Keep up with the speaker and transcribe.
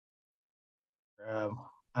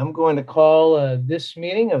I'm going to call this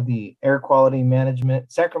meeting of the Air Quality Management,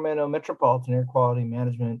 Sacramento Metropolitan Air Quality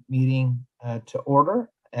Management meeting to order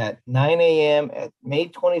at 9 a.m. at May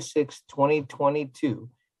 26, 2022.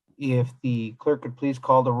 If the clerk could please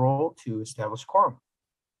call the roll to establish quorum.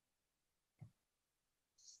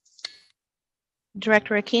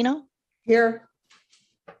 Director Aquino? Here.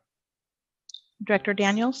 Director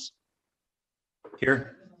Daniels?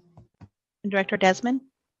 Here. Director Desmond?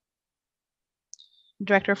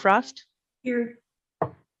 Director Frost? Here.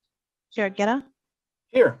 Chair Guerra?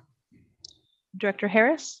 Here. Director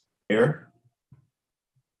Harris? Here.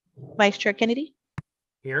 Vice Chair Kennedy?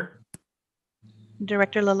 Here.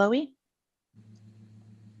 Director Laloe?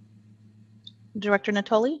 Director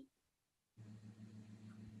Natoli?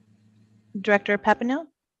 Director Papineau?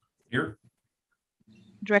 Here.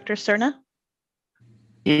 Director Cerna?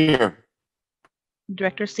 Here.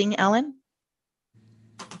 Director Singh Allen?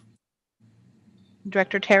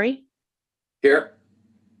 Director Terry? Here.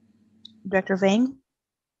 Director Vang?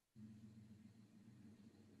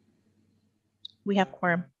 We have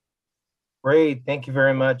quorum. Great. Thank you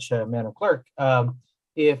very much, Madam Clerk.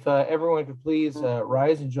 If everyone could please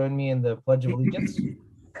rise and join me in the Pledge of Allegiance.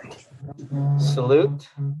 Salute,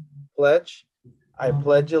 pledge. I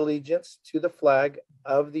pledge allegiance to the flag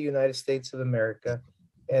of the United States of America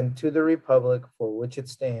and to the republic for which it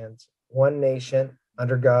stands, one nation,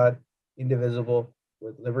 under God, indivisible,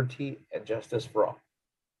 with liberty and justice for all.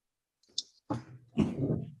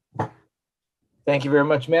 Thank you very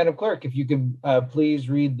much, Madam Clerk. If you could please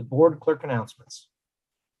read the board clerk announcements.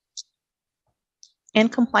 In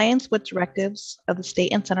compliance with directives of the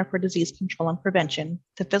State and Center for Disease Control and Prevention,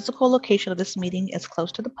 the physical location of this meeting is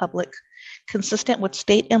close to the public, consistent with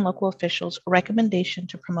state and local officials' recommendation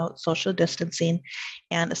to promote social distancing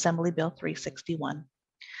and Assembly Bill 361.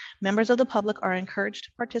 Members of the public are encouraged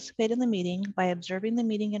to participate in the meeting by observing the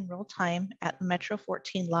meeting in real time at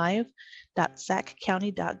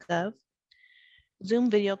metro14live.saccounty.gov, Zoom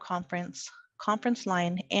video conference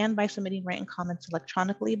line, and by submitting written comments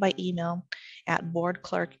electronically by email at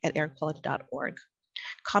boardclerk@airquality.org.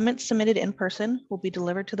 Comments submitted in person will be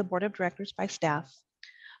delivered to the Board of Directors by staff.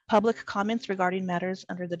 Public comments regarding matters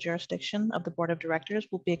under the jurisdiction of the Board of Directors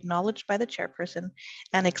will be acknowledged by the chairperson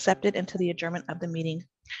and accepted into the adjournment of the meeting,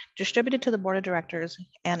 distributed to the Board of Directors,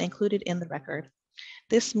 and included in the record.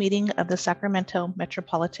 This meeting of the Sacramento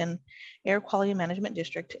Metropolitan Air Quality Management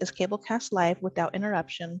District is cablecast live without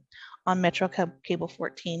interruption on Metro Cable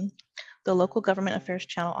 14, the local government affairs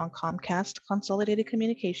channel on Comcast Consolidated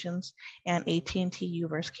Communications, and AT&T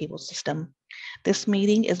Uverse cable system. This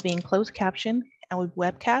meeting is being closed captioned and will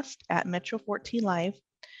webcast at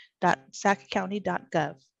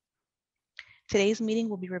metro14live.saccounty.gov. Today's meeting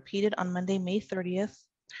will be repeated on Monday, May 30th,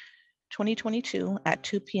 2022 at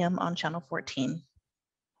 2 p.m. on Channel 14.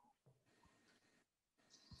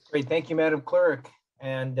 Great, thank you, Madam Clerk.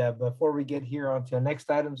 And before we get here onto the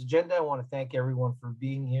next item's agenda, I want to thank everyone for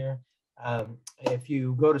being here. If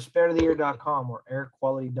you go to sparetheair.com or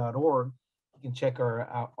airquality.org, you can check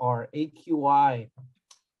our AQI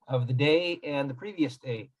of the day and the previous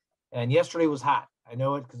day. And yesterday was hot. I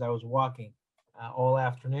know it because I was walking all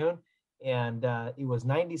afternoon. And it was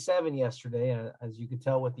 97 yesterday, as you can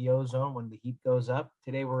tell with the ozone when the heat goes up.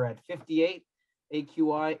 Today we're at 58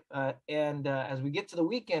 AQI, and as we get to the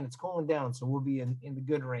weekend, it's cooling down, so we'll be in the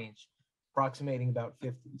good range, approximating about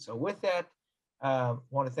 50. So with that, I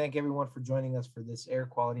want to thank everyone for joining us for this Air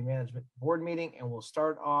Quality Management Board meeting, and we'll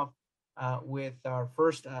start off with our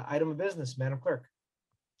first item of business, Madam Clerk.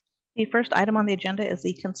 The first item on the agenda is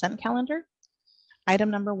the consent calendar.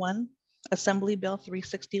 Item number 1, Assembly Bill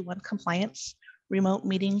 361 compliance, remote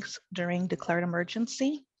meetings during declared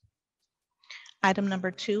emergency. Item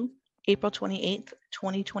number 2, April 28th,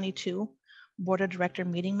 2022, Board of Director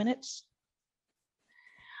meeting minutes.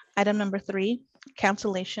 Item number 3,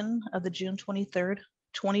 cancellation of the June 23rd,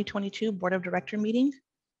 2022 Board of Director meeting.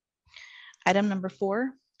 Item number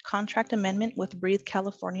 4, contract amendment with Breathe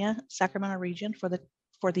California, Sacramento region for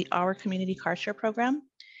the Our Community Car Share program.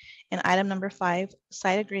 And item number 5,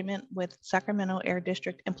 side agreement with Sacramento Air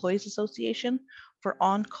District Employees Association for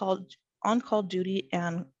on-call duty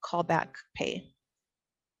and callback pay.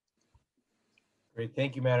 Great,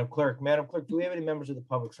 thank you, Madam Clerk. Madam Clerk, do we have any members of the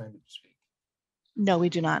public signed up to speak? No, we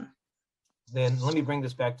do not. Then let me bring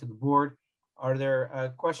this back to the board. Are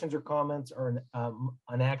there questions or comments or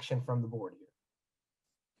an action from the board here?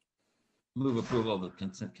 Move approval of the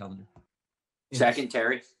consent calendar. Second,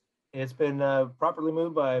 Terry. It's been properly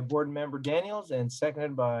moved by Board Member Daniels and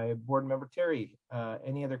seconded by Board Member Terry.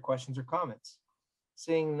 Any other questions or comments?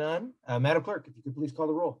 Seeing none, Madam Clerk, if you could please call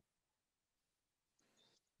the roll.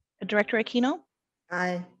 Director Aquino?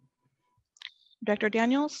 Aye. Director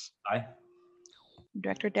Daniels, Aye.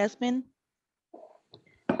 Director Desmond,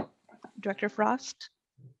 Director Frost,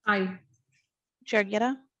 Aye. Chair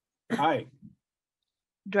Guerra, Aye.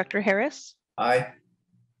 Director Harris, Aye.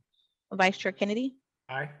 Vice Chair Kennedy,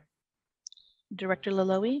 Aye. Director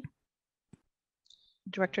Laloe,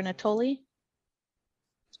 Director Natoli,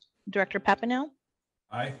 Director Papineau,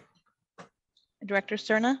 Aye. Director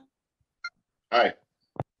Cerna, Aye.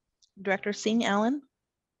 Director Singh Allen,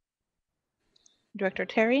 Director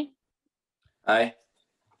Terry, Aye.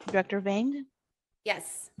 Director Vang.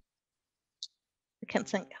 Yes. The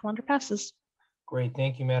consent calendar passes. Great.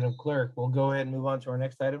 Thank you, Madam Clerk. We'll go ahead and move on to our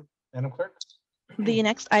next item. Madam Clerk? The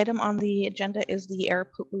next item on the agenda is the Air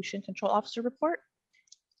Pollution Control Officer report.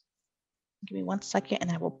 Give me 1 second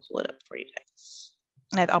and I will pull it up for you guys.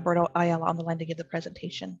 I have Alberto Ayala on the line to give the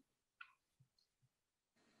presentation.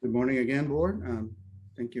 Good morning again, board.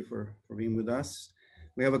 Thank you for being with us.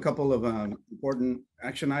 We have a couple of important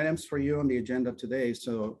action items for you on the agenda today.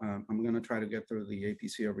 So I'm going to try to get through the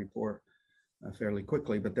APCO report fairly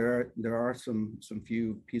quickly, but there are some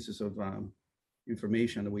few pieces of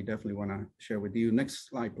information that we definitely want to share with you. Next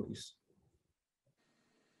slide, please.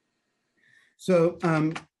 So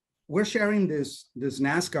we're sharing this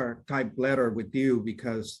NASCAR type letter with you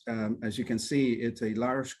because as you can see, it's a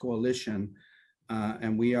large coalition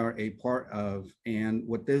and we are a part of. And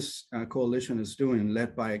what this coalition is doing,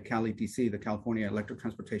 led by CALITC, the California Electric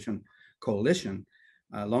Transportation Coalition,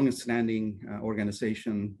 longest-standing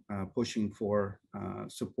organization pushing for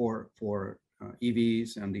support for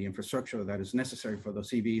EVs and the infrastructure that is necessary for those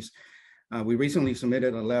EVs. We recently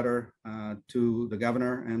submitted a letter to the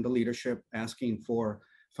governor and the leadership asking for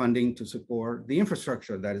funding to support the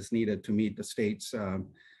infrastructure that is needed to meet the state's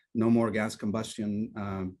no more gas combustion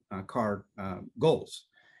car goals.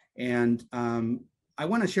 And I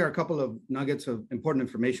want to share a couple of nuggets of important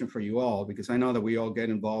information for you all, because I know that we all get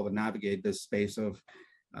involved and navigate this space of,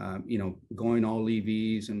 going all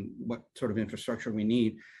EVs and what sort of infrastructure we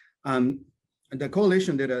need. The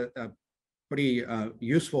coalition did a pretty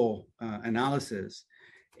useful analysis.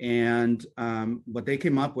 And what they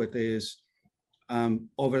came up with is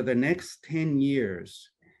over the next 10 years,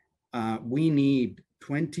 we need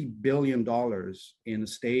 $20 billion in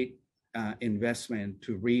state investment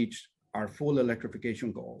to reach our full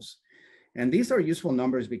electrification goals. And these are useful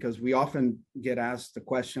numbers because we often get asked the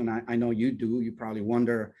question, I know you do, you probably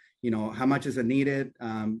wonder, how much is it needed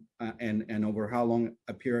and over how long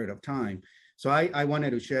a period of time. So I wanted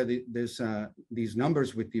to share these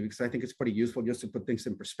numbers with you because I think it's pretty useful just to put things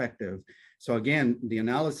in perspective. So again, the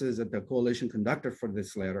analysis that the coalition conducted for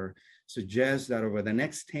this letter suggests that over the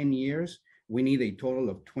next 10 years, we need a total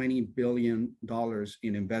of $20 billion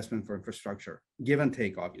in investment for infrastructure, give and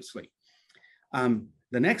take, obviously.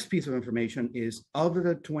 The next piece of information is of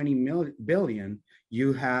the $20 billion,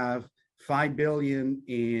 you have $5 billion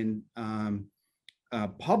in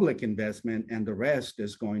public investment, and the rest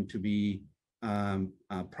is going to be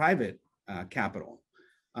private capital.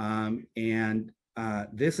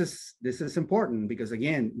 This is important because,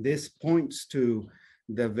 again, this points to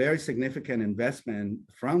the very significant investment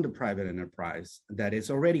from the private enterprise that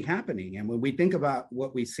is already happening. And when we think about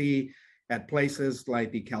what we see at places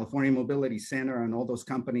like the California Mobility Center and all those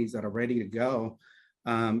companies that are ready to go,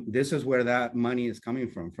 this is where that money is coming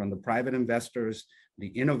from the private investors, the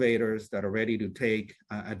innovators that are ready to take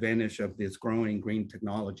advantage of this growing green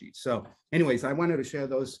technology. So anyways, I wanted to share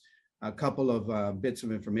those a couple of bits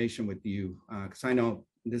of information with you because I know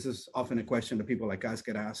this is often a question that people like us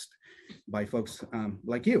get asked by folks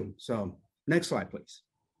like you. So next slide, please.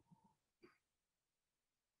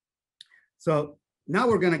 So now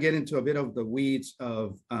we're going to get into a bit of the weeds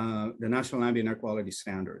of the National Ambient Air Quality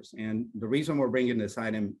Standards. And the reason we're bringing this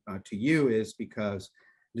item to you is because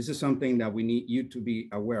this is something that we need you to be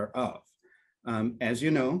aware of. As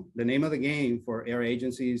you know, the name of the game for air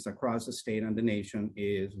agencies across the state and the nation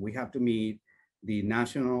is we have to meet the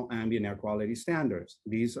National Ambient Air Quality Standards.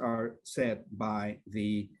 These are set by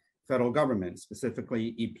the federal government,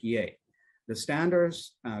 specifically EPA. The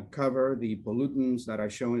standards cover the pollutants that are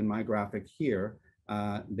shown in my graphic here.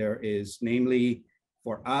 There is namely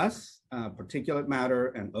for us, particulate matter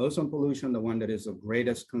and ozone pollution, the one that is of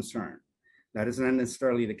greatest concern. That is not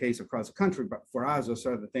necessarily the case across the country, but for us, those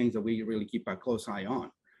are the things that we really keep a close eye on.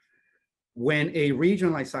 When a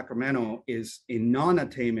region like Sacramento is in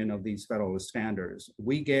non-attainment of these federal standards,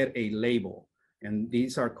 we get a label, and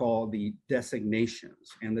these are called the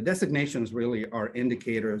designations. And the designations really are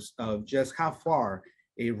indicators of just how far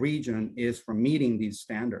a region is from meeting these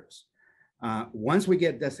standards. Once we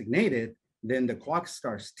get designated, then the clock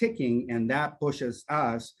starts ticking, and that pushes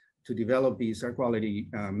us to develop these air quality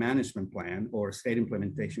management plan or state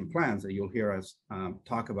implementation plans that you'll hear us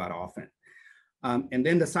talk about often. And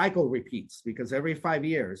then the cycle repeats because every 5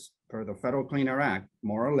 years, per the Federal Clean Air Act,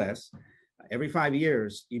 more or less, every 5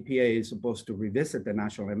 years, EPA is supposed to revisit the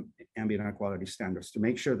national ambient air quality standards to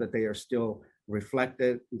make sure that they are still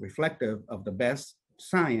reflective of the best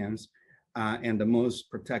science and the most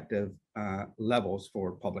protective levels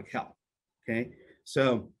for public health. Okay,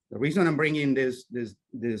 so the reason I'm bringing this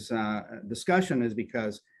discussion is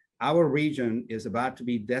because our region is about to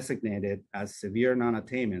be designated as severe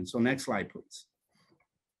non-attainment. So next slide, please.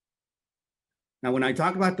 Now, when I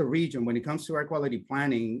talk about the region, when it comes to air quality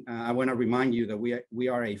planning, I want to remind you that we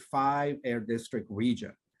are a 5 air district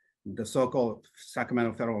region, the so-called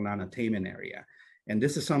Sacramento Federal Non-Attainment Area. And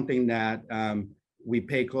this is something that we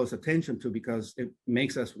pay close attention to because it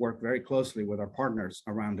makes us work very closely with our partners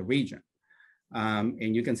around the region.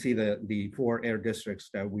 And you can see the 4 air districts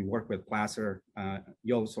that we work with: Placer,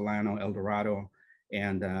 Yolo, Solano, El Dorado,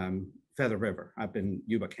 and Feather River up in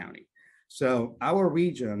Yuba County. So our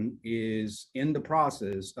region is in the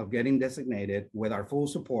process of getting designated with our full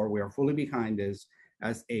support. We are fully behind this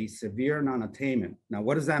as a severe non-attainment. Now,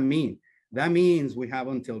 what does that mean? That means we have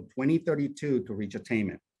until 2032 to reach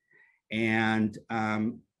attainment. And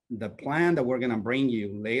the plan that we're going to bring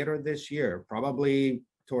you later this year, probably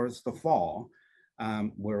towards the fall,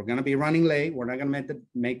 we're going to be running late. We're not going to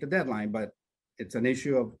make the deadline, but it's an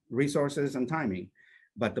issue of resources and timing.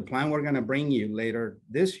 But the plan we're going to bring you later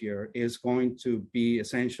this year is going to be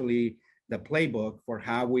essentially the playbook for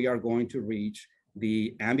how we are going to reach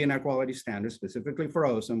the ambient air quality standards, specifically for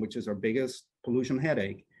ozone, which is our biggest pollution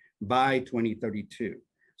headache, by 2032.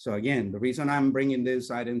 So again, the reason I'm bringing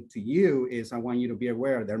this item to you is I want you to be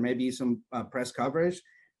aware there may be some press coverage.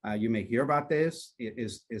 You may hear about this. It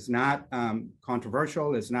is not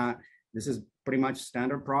controversial. This is pretty much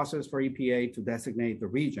standard process for EPA to designate the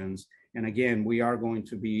regions. And again, we are going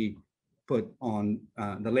to be put on,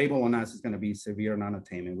 the label on us is going to be severe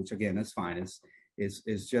non-attainment, which again, is fine.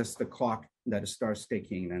 It's just the clock that starts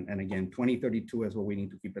ticking. And again, 2032 is what we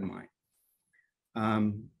need to keep in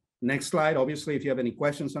mind. Next slide. Obviously, if you have any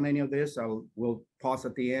questions on any of this, we'll pause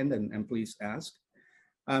at the end and please ask.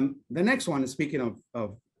 The next one is speaking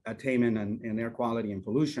of attainment and air quality and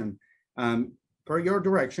pollution. Per your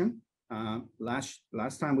direction,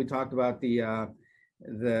 last time we talked about the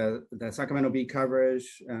Sacramento Bee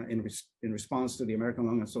coverage in response to the American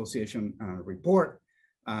Lung Association report.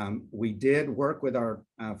 We did work with our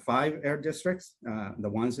 5 air districts, the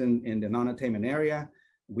ones in the non-attainment area.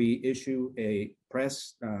 We issue a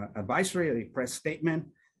press advisory, a press statement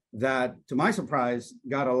that, to my surprise,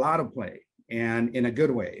 got a lot of play, and in a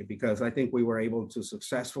good way, because I think we were able to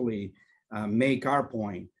successfully make our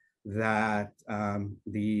point that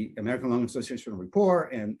the American Lung Association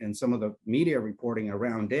report and some of the media reporting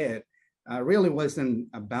around it really wasn't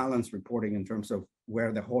a balanced reporting in terms of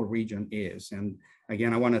where the whole region is. And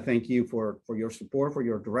again, I want to thank you for your support, for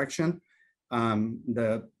your direction.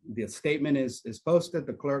 The statement is posted.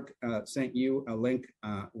 The clerk sent you a link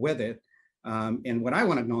with it. And what I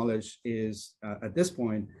want to acknowledge is at this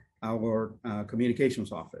point, our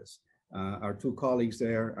communications office. Our 2 colleagues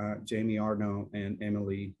there, Jamie Arno and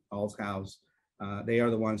Emily Alshouse, they are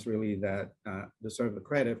the ones really that deserve the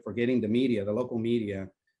credit for getting the media, the local media,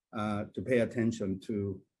 to pay attention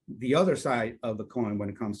to the other side of the coin when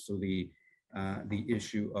it comes to the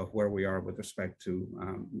issue of where we are with respect to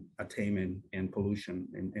attainment and pollution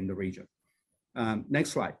in the region.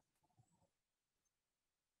 Next slide.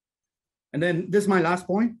 And then this is my last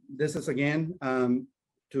point. This is again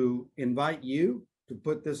to invite you to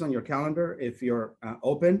put this on your calendar if you're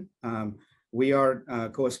open. We are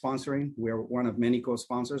co-sponsoring. We are one of many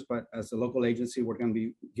co-sponsors, but as a local agency, we're going to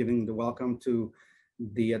be giving the welcome to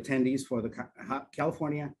the attendees for the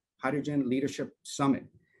California Hydrogen Leadership Summit.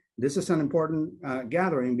 This is an important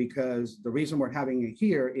gathering because the reason we're having it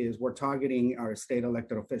here is we're targeting our state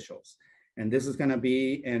elected officials. And this is going to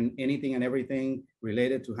be in anything and everything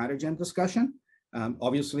related to hydrogen discussion.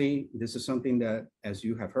 Obviously, this is something that, as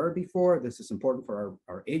you have heard before, this is important for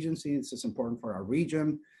our agency. This is important for our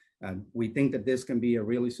region. We think that this can be a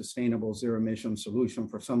really sustainable zero emission solution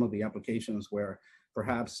for some of the applications where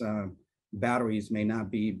perhaps batteries may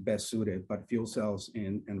not be best suited, but fuel cells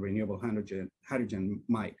and renewable hydrogen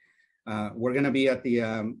might. We're going to be at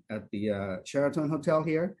the Sheraton Hotel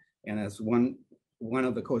here, and as one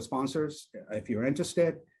of the co-sponsors, if you're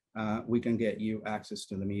interested, we can get you access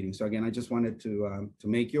to the meeting. So again, I just wanted to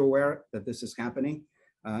make you aware that this is happening,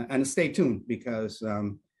 and stay tuned because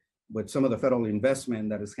with some of the federal investment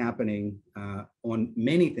that is happening on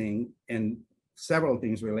many things, and several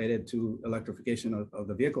things related to electrification of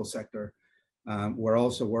the vehicle sector. We're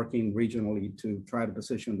also working regionally to try to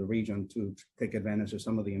position the region to take advantage of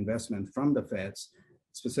some of the investment from the feds,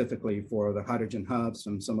 specifically for the hydrogen hubs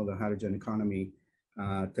and some of the hydrogen economy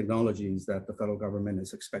technologies that the federal government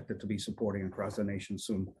is expected to be supporting across the nation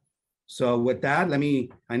soon. So with that,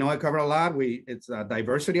 I know I covered a lot. It's a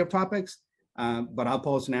diversity of topics, but I'll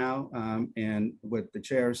pause now, and with the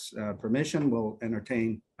chair's permission, we'll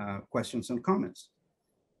entertain questions and comments.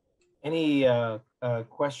 Any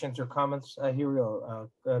questions or comments? Here we go.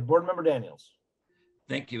 Board Member Daniels.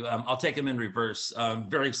 Thank you. I'll take them in reverse.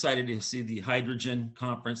 Very excited to see the hydrogen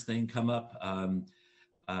conference thing come up.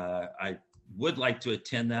 I would like to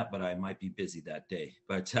attend that, but I might be busy that day.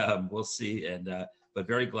 But we'll see. But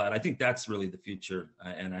very glad. I think that's really the future,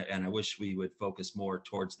 and I wish we would focus more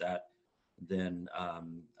towards that than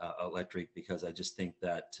electric, because I just think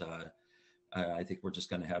that I think we're just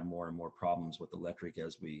going to have more and more problems with electric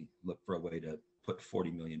as we look for a way to put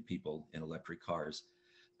 40 million people in electric cars.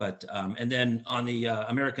 But and then on the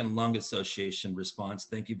American Lung Association response,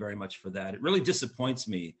 thank you very much for that. It really disappoints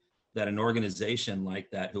me that an organization like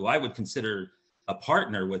that, who I would consider a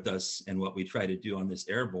partner with us in what we try to do on this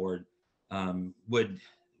air board, would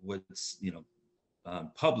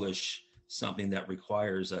publish something that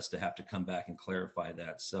requires us to have to come back and clarify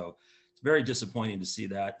that. So it's very disappointing to see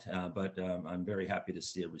that, but I'm very happy to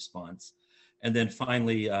see a response. And then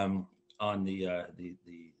finally, on the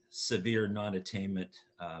severe non-attainment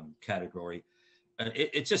category,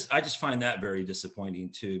 I just find that very disappointing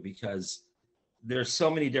too, because there's so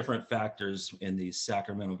many different factors in the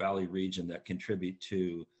Sacramento Valley region that contribute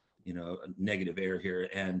to, negative air here.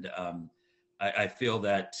 And I feel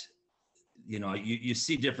that, you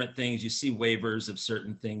see different things, you see waivers of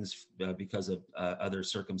certain things because of other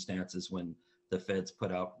circumstances when the feds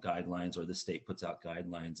put out guidelines or the state puts out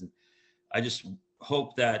guidelines. And I just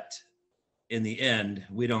hope that in the end,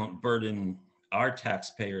 we don't burden our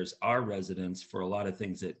taxpayers, our residents, for a lot of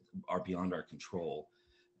things that are beyond our control.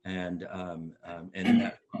 And in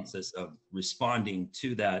that process of responding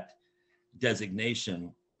to that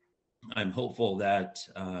designation, I'm hopeful that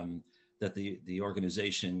that the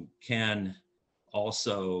organization can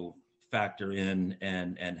also factor in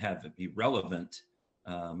and have it be relevant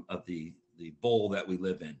of the bowl that we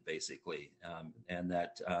live in, basically, and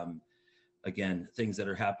that again, things that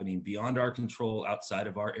are happening beyond our control, outside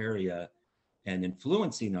of our area, and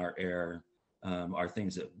influencing our air are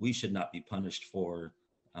things that we should not be punished for.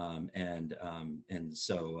 And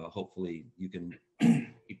so hopefully you can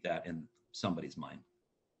keep that in somebody's mind.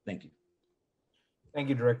 Thank you. Thank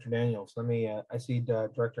you, Director Daniels. I see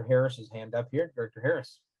Director Harris's hand up here. Director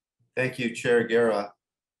Harris. Thank you, Chair Guerra.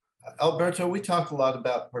 Alberto, we talk a lot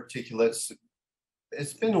about particulates.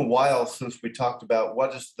 It's been a while since we talked about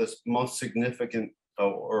what is the most significant,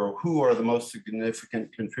 or who are the most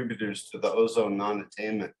significant contributors to the ozone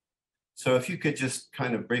non-attainment. So if you could just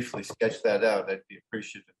kind of briefly sketch that out, I'd be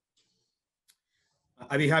appreciative.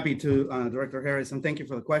 I'd be happy to, Director Harris, and thank you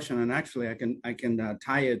for the question. And actually, I can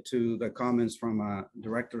tie it to the comments from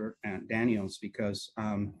Director Daniels, because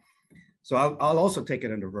so I'll also take it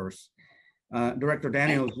in reverse. Director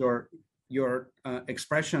Daniels, your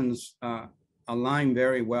expressions align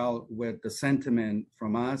very well with the sentiment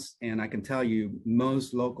from us, and I can tell you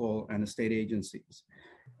most local and state agencies.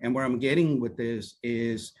 And where I'm getting with this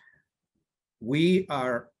is we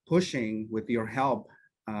are pushing with your help.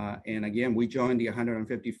 And again, we joined the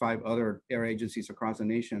 155 other air agencies across the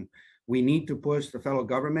nation. We need to push the federal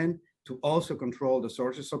government to also control the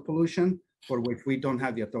sources of pollution for which we don't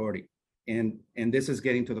have the authority. And this is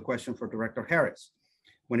getting to the question for Director Harris.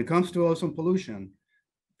 When it comes to ozone pollution,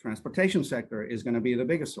 transportation sector is going to be the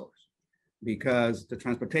biggest source, because the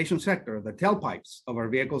transportation sector, the tailpipes of our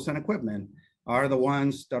vehicles and equipment, are the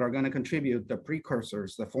ones that are going to contribute the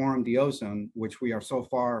precursors that form the ozone, which we are so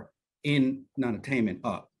far in non-attainment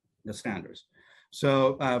of the standards.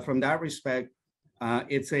 So from that respect,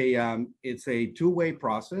 it's a two-way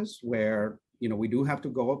process where we do have to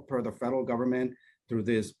go per the federal government through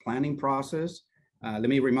this planning process. Let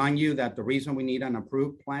me remind you that the reason we need an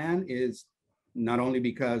approved plan is not only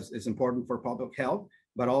because it's important for public health,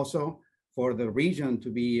 but also for the region to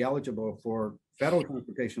be eligible for federal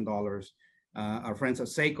transportation dollars. Our friends at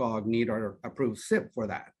SACOG need our approved SIP for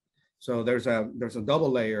that. So there's a double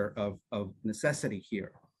layer of necessity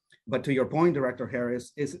here. But to your point, Director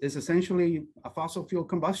Harris, is essentially a fossil fuel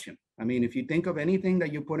combustion. I mean, if you think of anything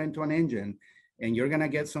that you put into an engine and you're going to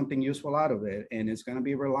get something useful out of it, and it's going to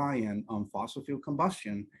be reliant on fossil fuel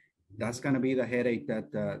combustion, that's going to be the headache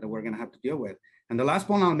that we're going to have to deal with. And the last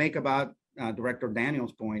point I'll make about Director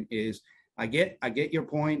Daniels' point is, I get your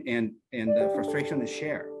point, and the frustration is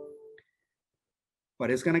shared, but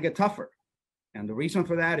it's going to get tougher. And the reason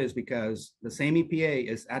for that is because the same EPA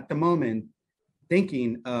is at the moment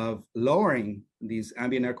thinking of lowering these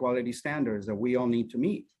ambient air quality standards that we all need to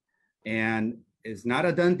meet. And it's not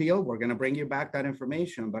a done deal. We're going to bring you back that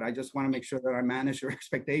information, but I just want to make sure that I manage your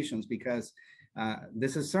expectations, because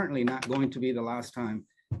this is certainly not going to be the last time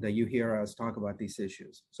that you hear us talk about these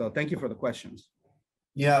issues. So thank you for the questions.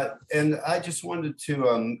 Yeah, and I just wanted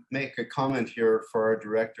to make a comment here for our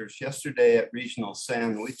directors. Yesterday at Regional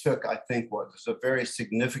SAN, we took, I think, what is a very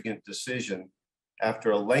significant decision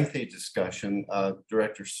after a lengthy discussion.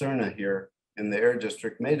 Director Cerna here in the Air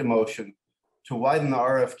District made a motion to widen the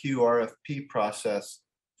RFQ, RFP process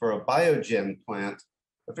for a biogen plant,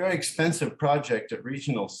 a very expensive project at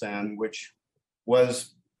Regional SAN, which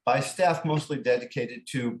was by staff mostly dedicated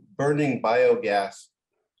to burning biogas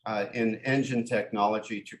in engine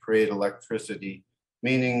technology to create electricity,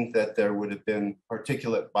 meaning that there would have been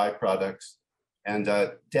particulate byproducts and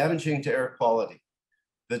damaging to air quality.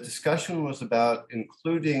 The discussion was about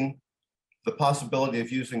including the possibility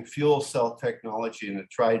of using fuel cell technology in a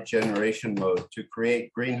tri-generation mode to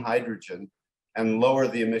create green hydrogen and lower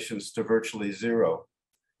the emissions to virtually zero.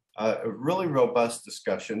 A really robust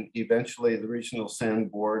discussion. Eventually, the Regional SAN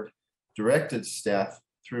Board directed staff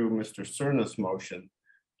through Mr. Cerna's motion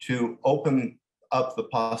to open up the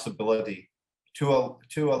possibility to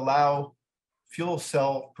allow fuel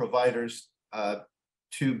cell providers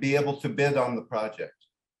to be able to bid on the project.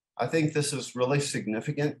 I think this is really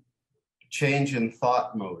significant change in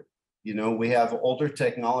thought mode. You know, we have older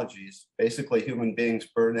technologies, basically human beings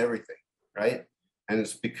burn everything, right? And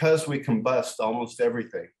it's because we combust almost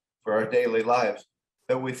everything for our daily lives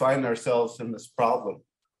that we find ourselves in this problem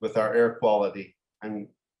with our air quality and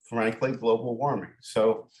frankly, global warming.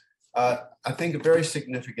 So I think a very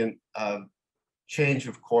significant change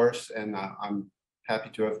of course, and I'm happy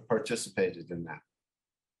to have participated in that.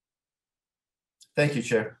 Thank you,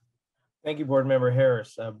 Chair. Thank you, Board Member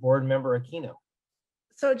Harris. Board Member Aquino.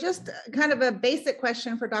 So just kind of a basic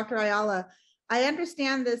question for Dr. Ayala. I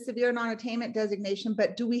understand the severe non-attainment designation,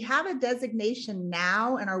 but do we have a designation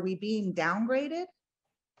now, and are we being downgraded?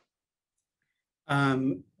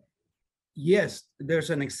 Yes, there's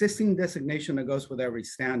an existing designation that goes with every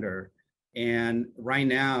standard. And right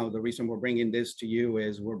now, the reason we're bringing this to you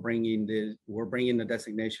is we're bringing the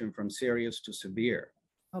designation from serious to severe.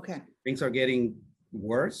 Okay. Things are getting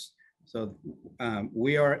worse. So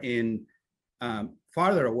we are in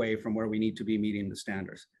farther away from where we need to be meeting the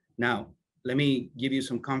standards. Now, let me give you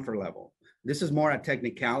some comfort level. This is more a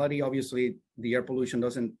technicality. Obviously, the air pollution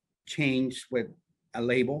doesn't change with a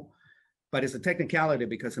label, but it's a technicality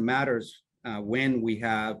because it matters when we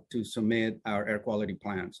have to submit our air quality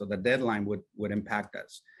plan. So the deadline would impact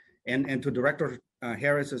us. And to Director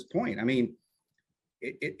Harris's point, I mean,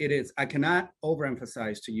 it is, I cannot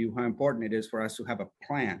overemphasize to you how important it is for us to have a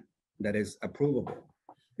plan that is approvable,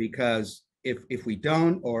 because if we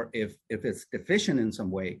don't, or if it's deficient in some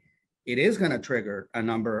way, it is going to trigger a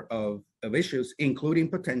number of issues, including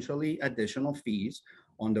potentially additional fees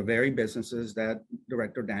on the very businesses that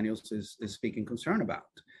Director Daniels is speaking concern about.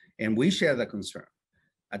 And we share the concern.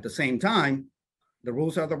 At the same time, the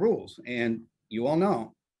rules are the rules. And you all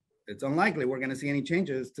know, it's unlikely we're going to see any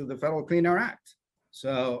changes to the Federal Clean Air Act.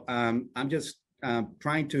 So I'm just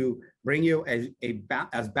trying to bring you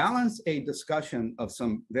as balanced a discussion of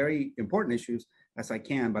some very important issues as I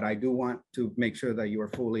can, but I do want to make sure that you are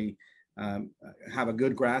fully have a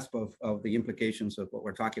good grasp of the implications of what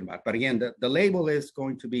we're talking about. But again, the label is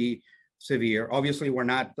going to be severe. Obviously, we're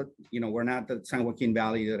not the San Joaquin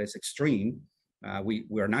Valley that is extreme.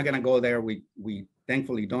 We're not going to go there. We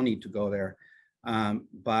thankfully don't need to go there.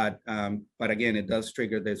 But again, it does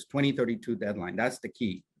trigger this 2032 deadline. That's the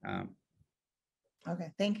key.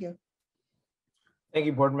 Okay, thank you. Thank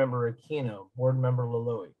you, Board Member Aquino. Board Member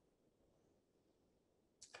Laloy.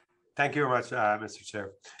 Thank you very much, Mr.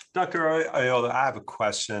 Chair. Dr. Ayala, I have a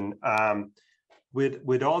question.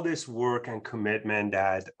 With all this work and commitment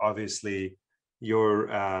that obviously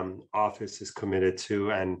your office is committed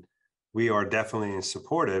to, and we are definitely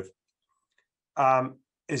supportive,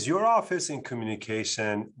 is your office in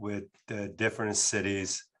communication with the different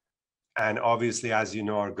cities? And obviously, as you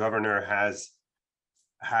know, our governor has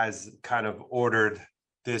kind of ordered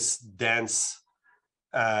this dense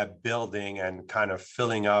building and kind of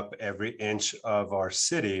filling up every inch of our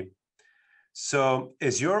city. So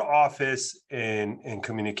is your office in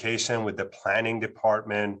communication with the planning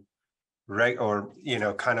department, right? Or, you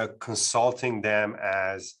know, kind of consulting them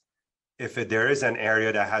as if there is an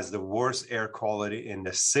area that has the worst air quality in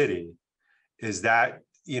the city, is that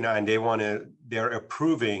and they're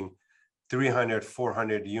approving 300,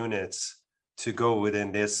 400 units to go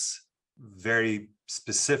within this very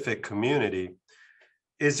specific community.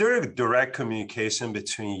 Is there a direct communication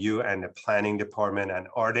between you and the planning department, and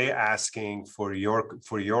are they asking for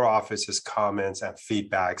your office's comments and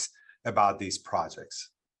feedbacks about these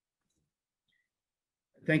projects?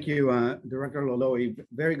 Thank you, Director Loloe.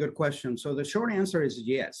 Very good question. So the short answer is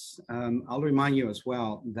yes. I'll remind you as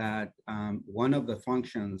well that one of the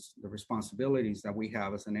functions, the responsibilities that we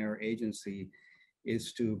have as an air agency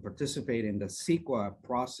is to participate in the CEQA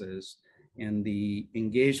process and the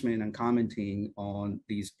engagement and commenting on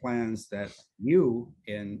these plans that you,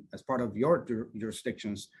 as part of your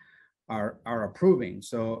jurisdictions, are approving.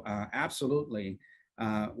 So absolutely,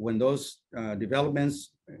 when those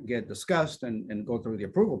developments get discussed and go through the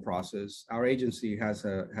approval process, our agency has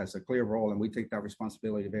a clear role, and we take that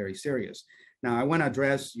responsibility very serious. Now, I want to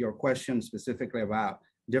address your question specifically about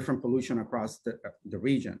different pollution across the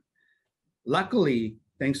region. Luckily,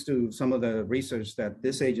 thanks to some of the research that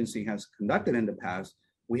this agency has conducted in the past,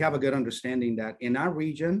 we have a good understanding that in our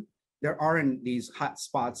region, there aren't these hot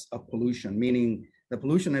spots of pollution, meaning the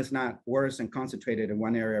pollution is not worse and concentrated in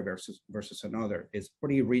one area versus another. It's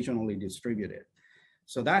pretty regionally distributed.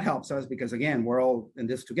 So that helps us because, again, we're all in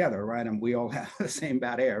this together, right? And we all have the same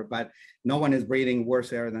bad air, but no one is breathing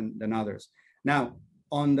worse air than others. Now,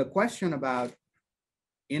 on the question about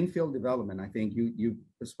infill development, I think you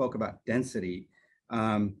spoke about density.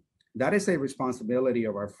 That is a responsibility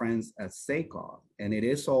of our friends at SACOG, and it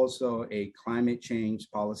is also a climate change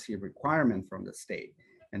policy requirement from the state.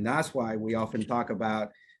 And that's why we often talk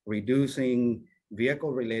about reducing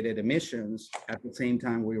vehicle-related emissions at the same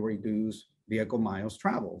time we reduce vehicle miles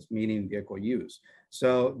traveled, meaning vehicle use.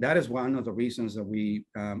 So that is one of the reasons that we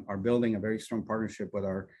are building a very strong partnership with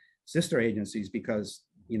our sister agencies, because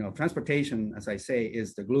transportation, as I say,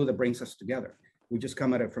 is the glue that brings us together. We just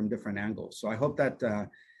come at it from different angles. So I hope that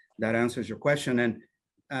that answers your question.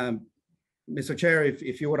 And Mr. Chair,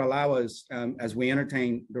 if you would allow us, as we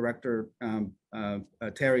entertain Director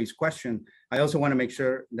Terry's question, I also want to make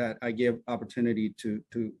sure that I give opportunity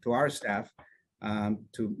to our staff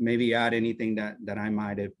to maybe add anything that I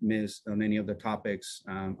might have missed on any of the topics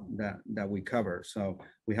that we cover. So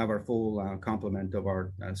we have our full complement of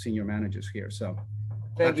our senior managers here. So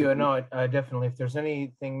thank you. I know definitely. If there's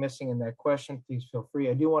anything missing in that question, please feel free.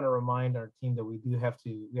 I do want to remind our team that we have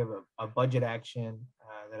a budget action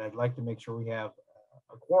that I'd like to make sure we have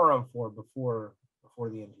a quorum for before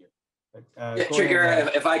the end here. But, Chair,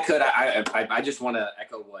 if I could, I just want to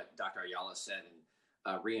echo what Dr. Ayala said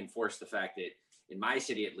and reinforce the fact that in my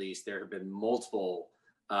city, at least, there have been multiple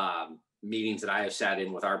meetings that I have sat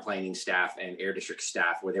in with our planning staff and Air District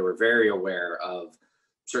staff where they were very aware of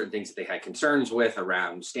certain things that they had concerns with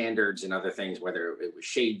around standards and other things, whether it was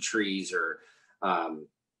shade trees or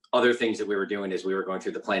other things that we were doing as we were going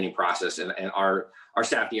through the planning process. And our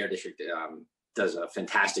staff, the Air District, does a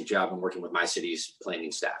fantastic job in working with my city's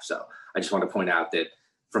planning staff. So I just want to point out that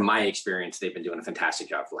from my experience, they've been doing a fantastic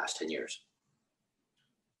job for the last 10 years.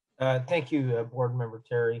 Thank you, Board Member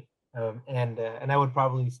Terry. And I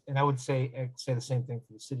would say the same thing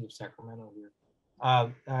for the city of Sacramento here.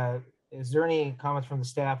 Is there any comments from the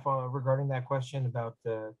staff regarding that question about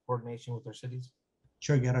coordination with our cities?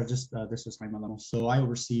 Sure, Guerra, this is Jaime Lemos. So I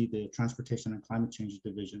oversee the Transportation and Climate Change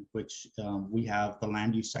Division, which we have the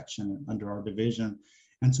land use section under our division.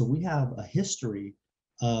 And so we have a history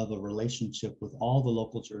of a relationship with all the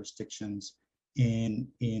local jurisdictions in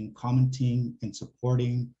commenting and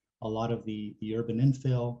supporting a lot of the urban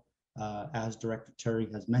infill, as Director Terry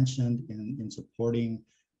has mentioned, in supporting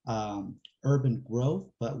urban growth,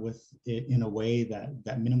 but in a way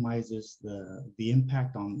that minimizes the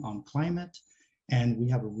impact on climate. And we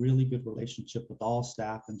have a really good relationship with all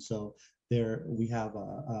staff. And so we have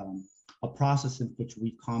a process in which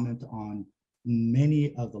we comment on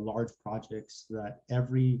many of the large projects that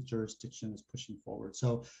every jurisdiction is pushing forward.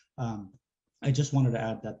 So I just wanted to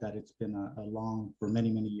add that it's been for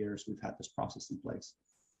many, many years, we've had this process in place.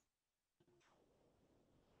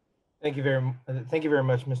 Thank you very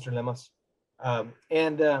much, Mr. Lemos.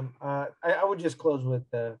 I would just close with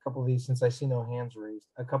a couple of these since I see no hands raised.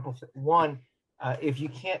 One, if you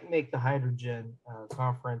can't make the hydrogen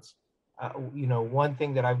conference, one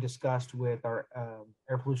thing that I've discussed with our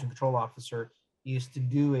air pollution control officer is to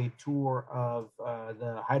do a tour of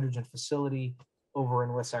the hydrogen facility over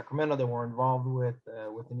in West Sacramento that we're involved with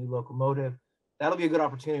the new locomotive. That'll be a good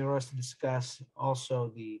opportunity for us to discuss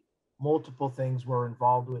also the multiple things we're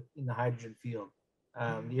involved with in the hydrogen field.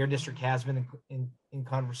 The Air District has been in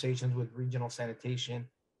conversations with Regional Sanitation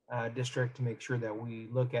District to make sure that we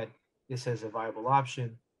look at this as a viable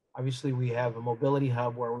option. Obviously, we have a mobility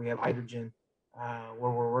hub where we have hydrogen,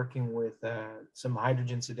 where we're working with some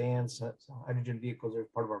hydrogen sedans, some hydrogen vehicles are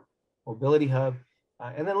part of our mobility hub.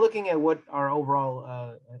 And then looking at what our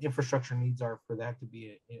overall infrastructure needs are for that to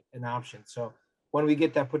be an option. So when we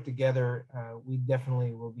get that put together, we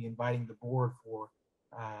definitely will be inviting the board for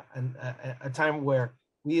a time where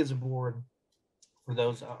we as a board, for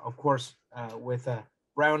those, of course, with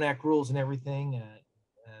Brown Act rules and everything,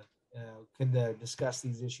 could discuss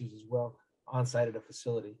these issues as well on site at a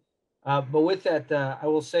facility. But with that, I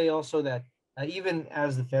will say also that even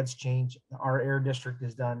as the feds change, our air district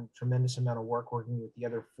has done a tremendous amount of work working with the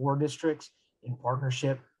other 4 districts in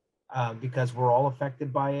partnership, because we're all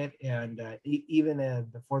affected by it. And even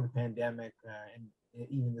before the pandemic, and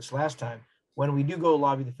even this last time, when we do go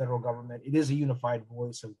lobby the federal government, it is a unified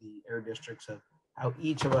voice of the air districts of how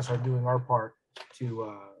each of us are doing our part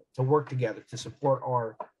to work together to support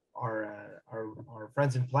our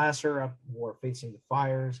friends in Placer up who are facing the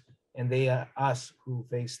fires, and they us who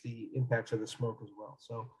face the impacts of the smoke as well.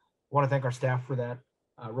 So I want to thank our staff for that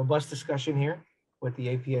robust discussion here with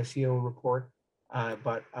the APSEO report,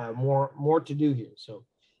 but more to do here. So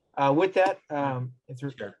with that, if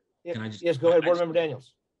there's, Sure. yes, go ahead, Board Member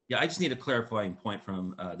Daniels. Yeah, I just need a clarifying point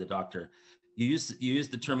from the doctor. You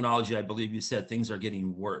used the terminology, I believe you said things are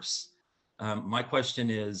getting worse. My question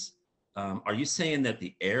is, are you saying that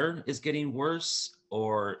the air is getting worse,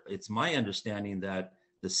 or it's my understanding that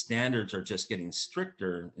the standards are just getting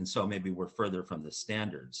stricter, and so maybe we're further from the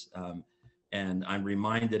standards? And I'm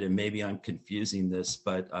reminded, and maybe I'm confusing this,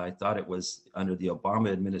 but I thought it was under the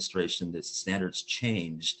Obama administration that standards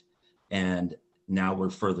changed, and now we're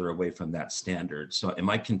further away from that standard. So am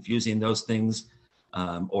I confusing those things?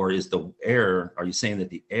 Or is the air, are you saying that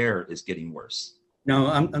the air is getting worse? No,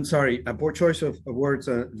 I'm sorry. A poor choice of words,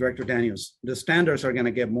 Director Daniels. The standards are going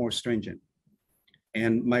to get more stringent.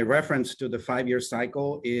 And my reference to the 5-year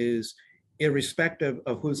cycle is irrespective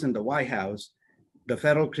of who's in the White House, the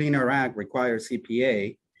Federal Clean Air Act requires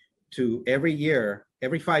EPA to every year,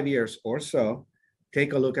 every 5 years or so,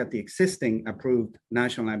 take a look at the existing approved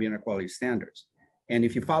national ambient air quality standards. And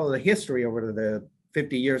if you follow the history over the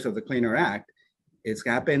 50 years of the Clean Air Act, it's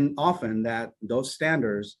happened often that those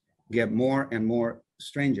standards get more and more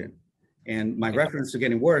stringent. And my reference to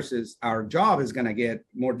getting worse is our job is going to get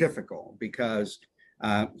more difficult, because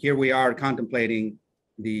here we are contemplating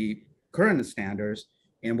the current standards,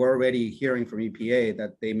 and we're already hearing from EPA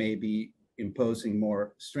that they may be imposing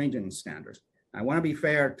more stringent standards. I want to be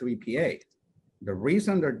fair to EPA. The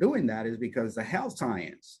reason they're doing that is because the health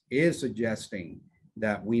science is suggesting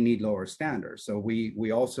that we need lower standards. So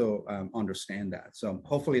we also understand that. So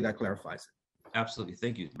hopefully that clarifies it. Absolutely.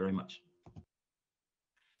 Thank you very much.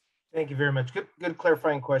 Thank you very much. Good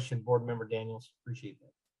clarifying question, Board Member Daniels. Appreciate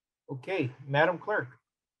that. Okay, Madam Clerk.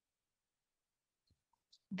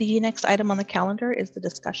 The next item on the calendar is the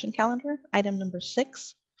discussion calendar. Item number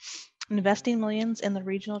 6, investing millions in the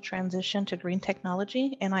regional transition to green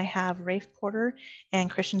technology. And I have Rafe Porter and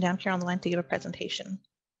Christian Dampier on the line to give a presentation.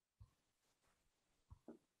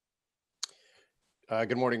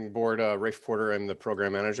 Good morning, Board. Rafe Porter. I'm the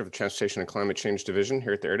Program Manager of the Transportation and Climate Change Division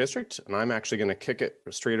here at the Air District, and I'm actually going to kick it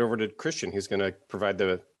straight over to Christian. He's going to provide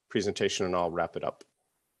the presentation, and I'll wrap it up.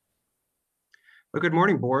 Well, good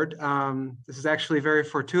morning, Board. This is actually very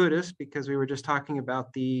fortuitous because we were just talking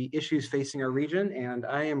about the issues facing our region, and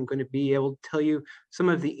I am going to be able to tell you some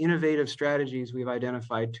of the innovative strategies we've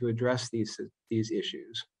identified to address these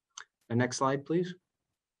issues. The next slide, please.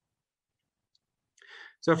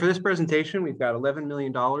 So for this presentation, we've got $11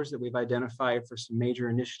 million that we've identified for some major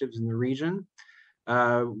initiatives in the region.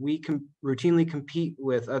 We routinely compete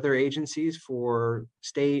with other agencies for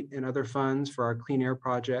state and other funds for our clean air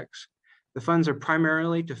projects. The funds are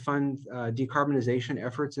primarily to fund decarbonization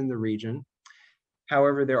efforts in the region.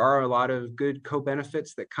 However, there are a lot of good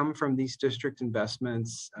co-benefits that come from these district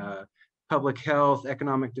investments: public health,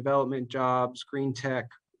 economic development, jobs, green tech,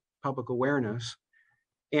 public awareness.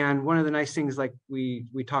 And one of the nice things, like we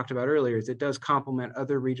talked about earlier, is it does complement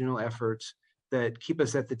other regional efforts that keep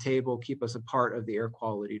us at the table, keep us a part of the air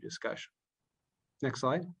quality discussion. Next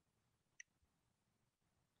slide.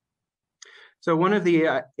 So one of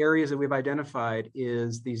the areas that we've identified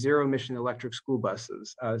is the zero emission electric school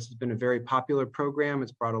buses. This has been a very popular program.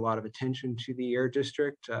 It's brought a lot of attention to the Air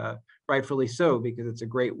District, rightfully so, because it's a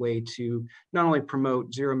great way to not only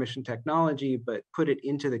promote zero emission technology, but put it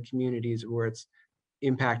into the communities where it's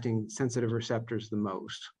impacting sensitive receptors the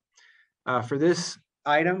most. For this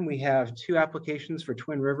item, we have 2 applications for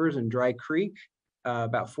Twin Rivers and Dry Creek,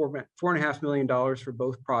 about $4.5 million for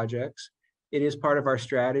both projects. it is part of our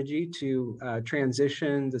strategy to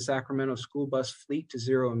transition the Sacramento school bus fleet to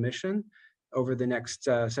zero emission over the next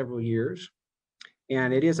several years.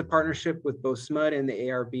 And it is a partnership with both SMUD and the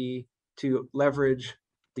ARB to leverage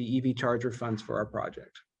the EV charger funds for our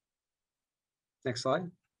project. Next slide.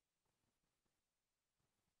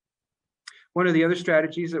 One of the other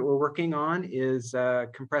strategies that we're working on is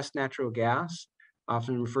compressed natural gas,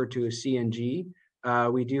 often referred to as CNG.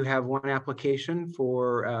 We do have one application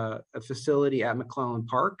for a facility at McClellan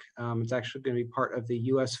Park. It's actually going to be part of the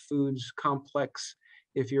U.S. Foods Complex,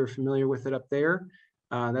 if you're familiar with it up there.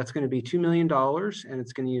 That's going to be $2 million, and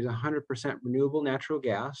it's going to use 100% renewable natural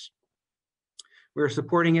gas. We're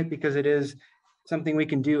supporting it because it is something we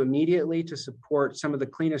can do immediately to support some of the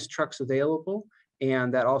cleanest trucks available,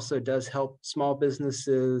 and that also does help small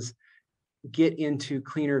businesses get into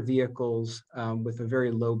cleaner vehicles with a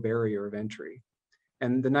very low barrier of entry.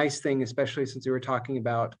 And the nice thing, especially since we were talking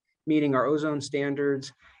about meeting our ozone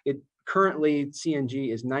standards, currently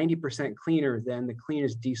CNG is 90% cleaner than the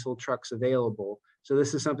cleanest diesel trucks available. So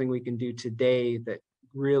this is something we can do today that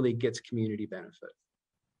really gets community benefit.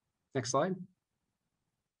 Next slide.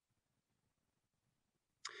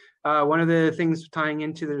 One of the things tying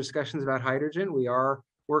into the discussions about hydrogen, we are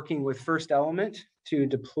working with First Element to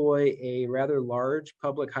deploy a rather large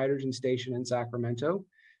public hydrogen station in Sacramento.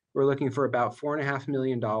 We're looking for about $4.5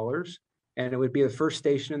 million, and it would be the first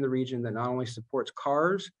station in the region that not only supports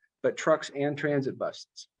cars, but trucks and transit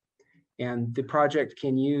buses. And the project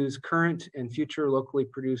can use current and future locally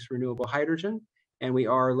produced renewable hydrogen, and we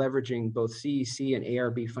are leveraging both CEC and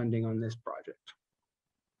ARB funding on this project.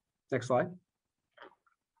 Next slide.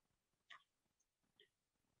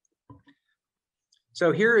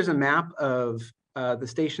 So here is a map of the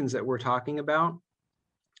stations that we're talking about.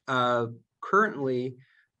 Currently,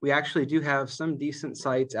 we actually do have some decent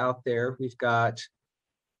sites out there. We've got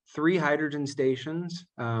 3 hydrogen stations,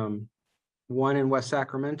 one in West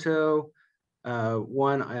Sacramento,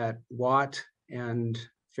 one at Watt and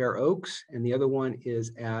Fair Oaks, and the other one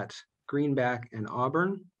is at Greenback and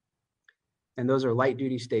Auburn. And those are light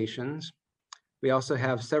duty stations. We also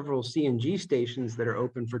have several CNG stations that are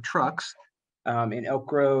open for trucks in Elk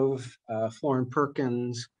Grove, Florin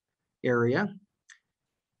Perkins area.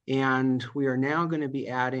 And we are now going to be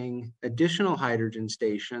adding additional hydrogen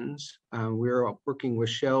stations. We're working with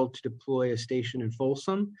Shell to deploy a station in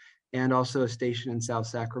Folsom and also a station in South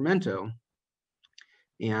Sacramento.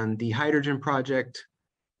 And the hydrogen project,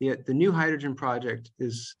 the new hydrogen project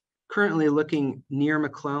is currently looking near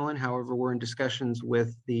McClellan. However, we're in discussions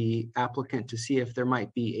with the applicant to see if there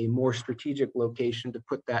might be a more strategic location to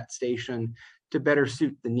put that station to better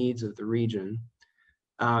suit the needs of the region.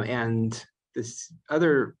 And this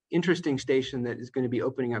other interesting station that is going to be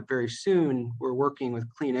opening up very soon, we're working with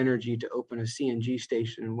Clean Energy to open a CNG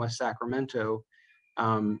station in West Sacramento,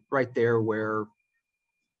 right there where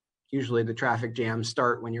usually the traffic jams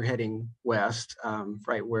start when you're heading west,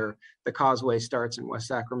 right where the causeway starts in West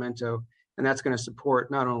Sacramento. And that's going to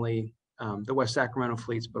support not only the West Sacramento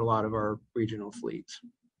fleets, but a lot of our regional fleets.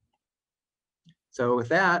 So with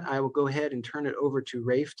that, I will go ahead and turn it over to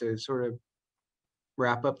Rafe to sort of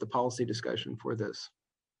wrap up the policy discussion for this.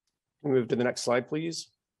 Move to the next slide, please.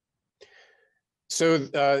 So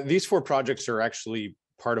these 4 projects are actually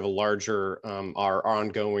part of a larger, our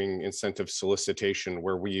ongoing incentive solicitation,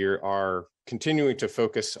 where we are continuing to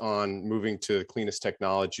focus on moving to the cleanest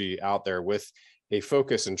technology out there with a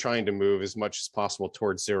focus and trying to move as much as possible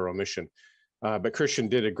towards zero emission. But Christian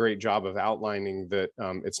did a great job of outlining that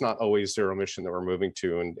it's not always zero emission that we're moving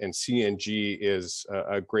to, and CNG is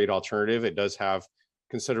a great alternative. It does have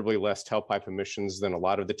considerably less tailpipe emissions than a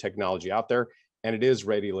lot of the technology out there, and it is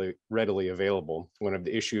readily available. One of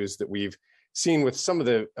the issues that we've seen with some of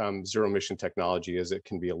the zero emission technology is it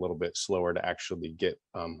can be a little bit slower to actually get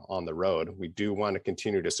on the road. We do want to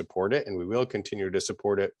continue to support it, and we will continue to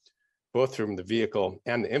support it both from the vehicle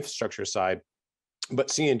and the infrastructure side. But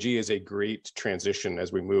CNG is a great transition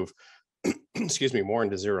as we move, excuse me, more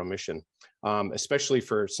into zero emission, especially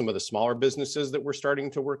for some of the smaller businesses that we're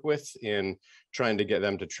starting to work with in trying to get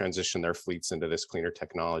them to transition their fleets into this cleaner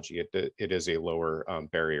technology. It is a lower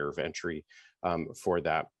barrier of entry for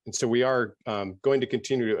that. And so we are going to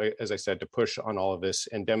continue to, as I said, to push on all of this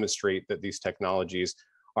and demonstrate that these technologies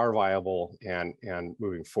are viable and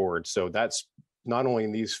moving forward. So that's not only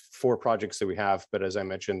in these 4 projects that we have, but as I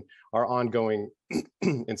mentioned, our ongoing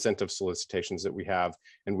incentive solicitations that we have,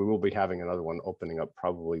 and we will be having another one opening up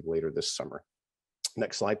probably later this summer.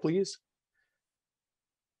 Next slide, please.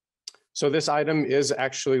 So this item is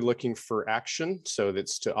actually looking for action. So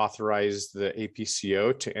that's to authorize the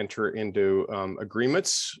APCO to enter into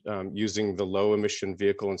agreements using the low emission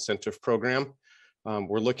vehicle incentive program.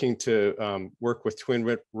 We're looking to work with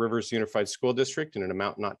Twin Rivers Unified School District in an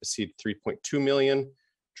amount not to exceed 3.2 million,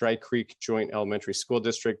 Dry Creek Joint Elementary School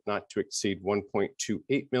District not to exceed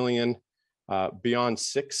 1.28 million, Beyond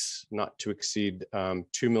 6 not to exceed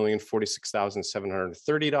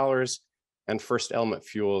 $2,046,730, and First Element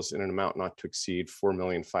Fuels in an amount not to exceed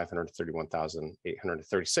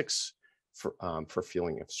 $4,531,836 for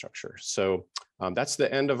fueling infrastructure. So that's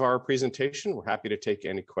the end of our presentation. We're happy to take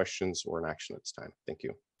any questions or an action at this time. Thank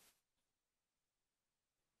you.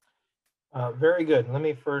 Very good. Let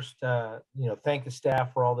me first, thank the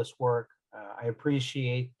staff for all this work. I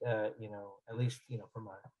appreciate, at least, from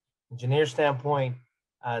an engineer standpoint,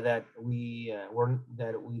 that we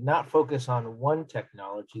not focus on one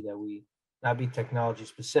technology, that we not be technology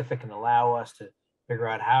specific and allow us to figure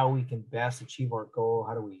out how we can best achieve our goal.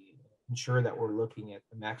 How do we ensure that we're looking at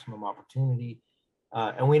the maximum opportunity?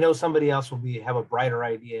 And we know somebody else will have a brighter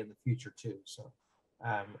idea in the future too. So,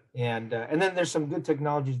 and then there's some good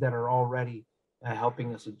technologies that are already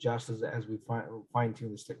helping us adjust as we fine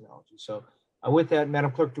tune this technology. So with that, Madam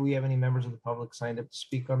Clerk, do we have any members of the public signed up to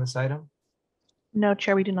speak on this item? No,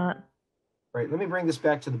 Chair, we do not. Right, let me bring this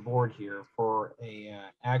back to the board here for a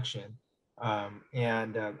action.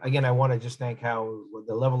 Again, I want to just thank how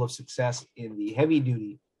the level of success in the heavy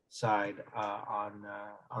duty side on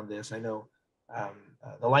this. I know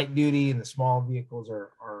the light duty and the small vehicles are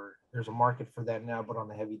there's a market for that now, but on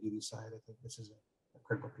the heavy duty side, I think this is a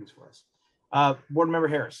critical piece for us. Board Member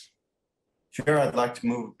Harris. Chair, I'd like to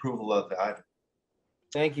move approval of the item.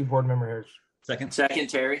 Thank you, Board Member Harris. Second,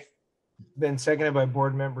 Terry. Been seconded by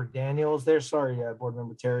Board Member Daniels. Sorry, Board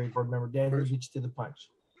Member Terry. Board Member Daniels beat you to the punch.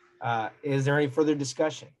 Is there any further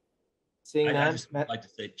discussion? Seeing none, I just like to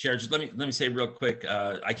say, Chair, just let me say real quick.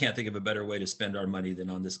 I can't think of a better way to spend our money than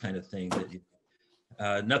on this kind of thing. That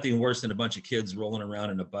nothing worse than a bunch of kids rolling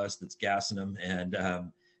around in a bus that's gassing them, and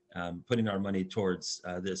putting our money towards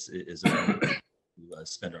this is a way to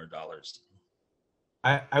spend our dollars.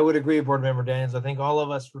 I would agree, Board Member Daniels. I think all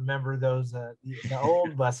of us remember those the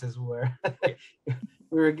old buses where I think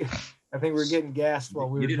we were getting gassed while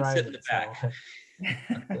we were driving. Sit in the back.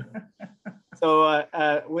 So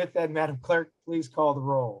with that, Madam Clerk, please call the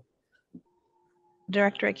roll.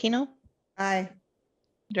 Director Aquino? Aye.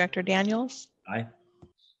 Director Daniels? Aye.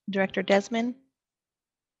 Director Desmond?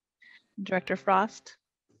 Director Frost?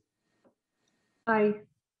 Aye.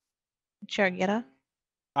 Chair Guerra?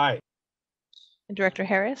 Aye. Director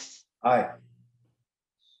Harris? Aye.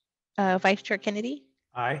 Vice Chair Kennedy?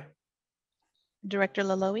 Aye. Director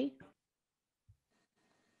Laloe?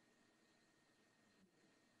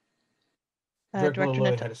 Director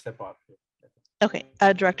Laloe had to step off. Okay.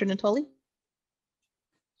 Director Natoli?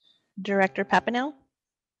 Director Papineau?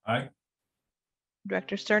 Aye.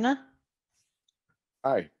 Director Cerna?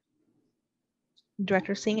 Aye.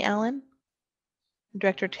 Director Singh Allen?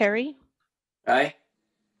 Director Terry? Aye.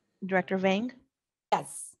 Director Vang?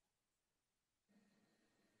 Yes.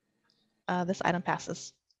 This item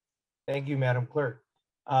passes. Thank you, Madam Clerk.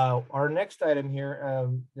 Our next item here,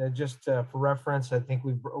 just for reference, I think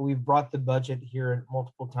we've brought the budget here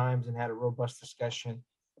multiple times and had a robust discussion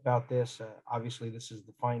about this. Obviously, this is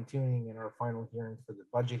the fine tuning and our final hearing for the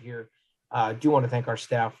budget here. I do want to thank our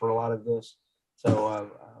staff for a lot of this. So,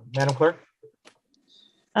 Madam Clerk.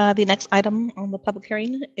 The next item on the public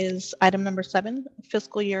hearing is item number 7,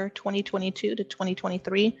 fiscal year 2022 to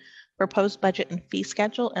 2023 proposed budget and fee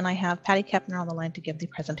schedule. And I have Patty Kepner on the line to give the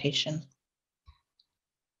presentation.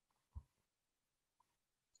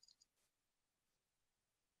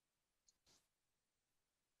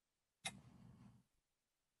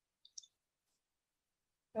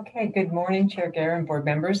 Okay, good morning, Chair Guerra and board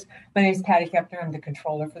members. My name is Patty Kepner. I'm the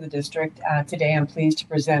controller for the district. Today, I'm pleased to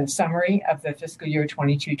present a summary of the fiscal year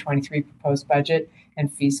 22-23 proposed budget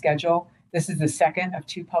and fee schedule. This is the second of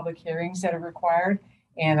 2 public hearings that are required,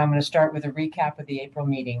 and I'm going to start with a recap of the April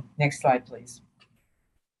meeting. Next slide, please.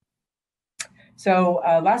 So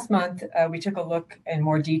last month, we took a look in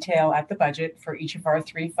more detail at the budget for each of our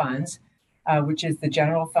 3 funds, which is the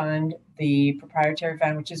general fund, the proprietary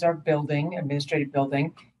fund, which is our building, administrative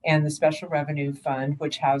building, and the special revenue fund,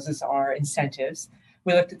 which houses our incentives.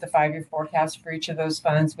 We looked at the 5-year forecast for each of those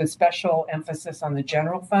funds with special emphasis on the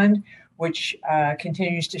general fund, which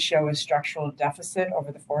continues to show a structural deficit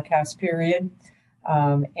over the forecast period.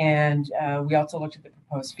 We also looked at the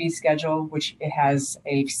proposed fee schedule, which it has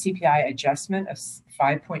a CPI adjustment of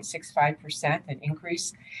 5.65%, an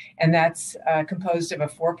increase, and that's composed of a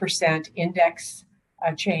 4% index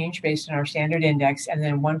change based on our standard index, and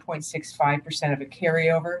then 1.65% of a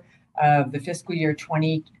carryover of the fiscal year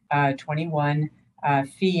 2021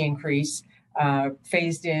 fee increase,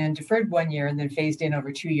 phased in, deferred 1 year, and then phased in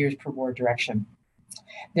over 2 years per board direction.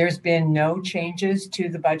 There's been no changes to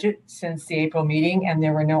the budget since the April meeting, and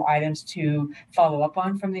there were no items to follow up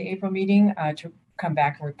on from the April meeting to come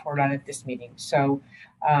back and report on at this meeting. So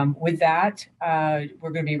with that,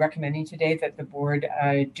 we're going to be recommending today that the board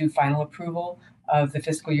do final approval of the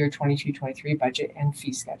fiscal year 22-23 budget and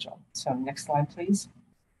fee schedule. So next slide, please.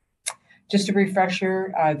 Just a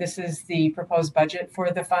refresher, this is the proposed budget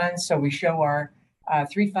for the funds. So we show our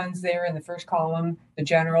 3 funds there in the first column, the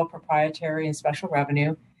general, proprietary, and special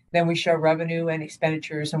revenue. Then we show revenue and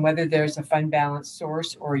expenditures and whether there's a fund balance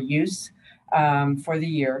source or use for the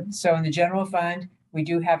year. So in the general fund, we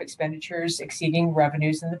do have expenditures exceeding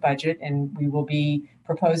revenues in the budget, and we will be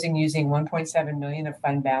proposing using 1.7 million of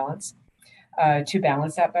fund balance to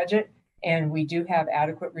balance that budget. And we do have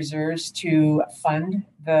adequate reserves to fund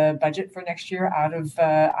the budget for next year out of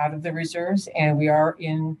the reserves, and we are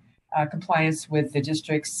in compliance with the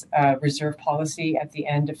district's reserve policy at the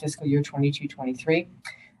end of fiscal year 22-23.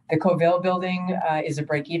 The Covell building is a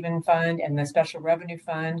break-even fund, and the special revenue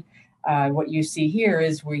fund, what you see here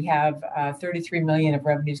is we have 33 million of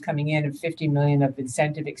revenues coming in and 50 million of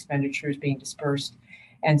incentive expenditures being dispersed.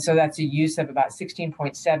 And so that's a use of about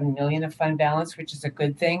 16.7 million of fund balance, which is a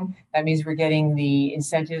good thing. That means we're getting the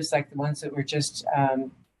incentives like the ones that were just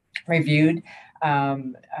reviewed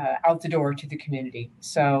out the door to the community.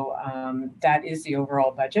 So that is the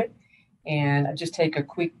overall budget. And I'll just take a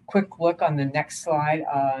quick look on the next slide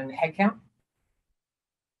on headcount.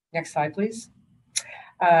 Next slide, please.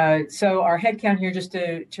 So our headcount here, just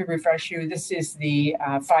to refresh you, this is the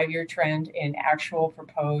 5-year trend in actual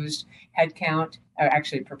proposed headcount,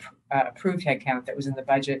 actually approved headcount that was in the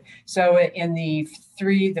budget. So in the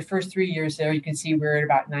first 3 years there, you can see we're at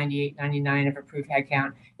about 98, 99 of approved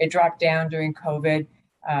headcount. It dropped down during COVID,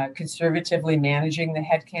 conservatively managing the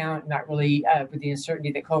headcount, not really with the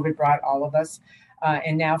uncertainty that COVID brought all of us.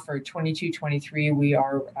 And now for 22-23, we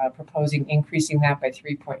are proposing increasing that by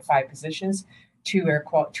 3.5 positions.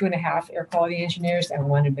 2.5 air quality engineers and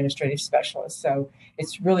 1 administrative specialist. So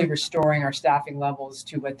it's really restoring our staffing levels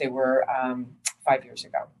to what they were 5 years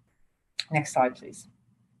ago. Next slide, please.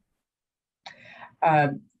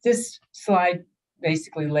 This slide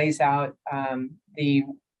basically lays out the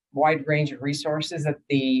wide range of resources that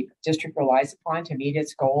the district relies upon to meet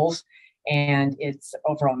its goals and its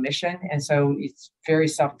overall mission. And so it's very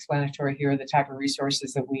self-explanatory here, the type of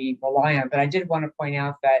resources that we rely on. But I did want to point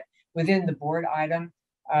out that within the board item,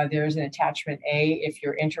 there is an attachment A, if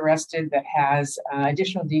you're interested, that has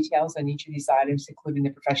additional details on each of these items, including the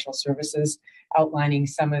professional services, outlining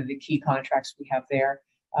some of the key contracts we have there.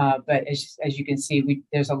 But as you can see,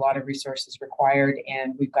 there's a lot of resources required,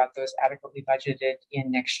 and we've got those adequately budgeted in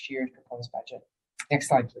next year's proposed budget. Next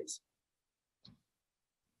slide, please.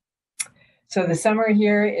 So the summary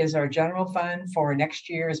here is our general fund for next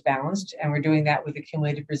year is balanced, and we're doing that with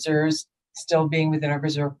accumulated reserves still being within our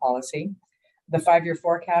reserve policy. The 5-year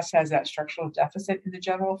forecast has that structural deficit in the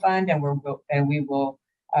general fund, and we will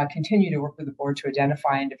continue to work with the board to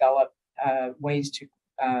identify and develop ways to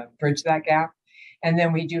bridge that gap. And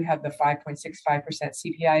then we do have the 5.65%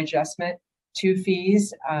 CPI adjustment to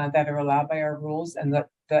fees that are allowed by our rules, and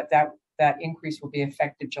that increase will be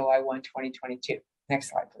effective July 1, 2022. Next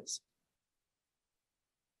slide, please.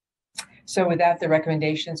 So with that, the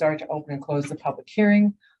recommendations are to open and close the public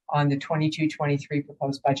hearing on the 22-23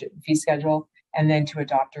 proposed budget and fee schedule, and then to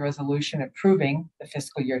adopt a resolution approving the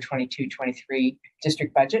fiscal year 22-23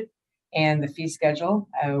 district budget and the fee schedule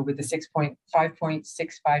with the 5.65%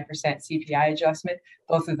 CPI adjustment.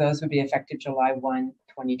 Both of those would be effective July 1,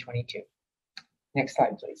 2022. Next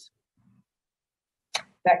slide, please.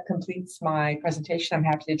 That completes my presentation. I'm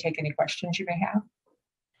happy to take any questions you may have.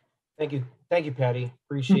 Thank you. Thank you, Patty.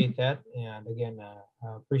 Appreciate that. And again,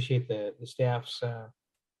 appreciate the staff's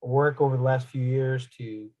work over the last few years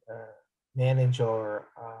to manage our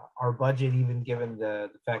budget, even given the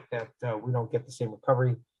fact that we don't get the same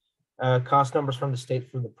recovery cost numbers from the state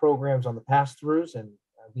for the programs on the pass-throughs, and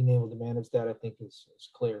being able to manage that, I think, is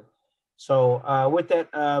clear. So with that,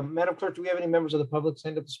 Madam Clerk, do we have any members of the public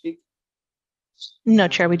signed up to speak? No,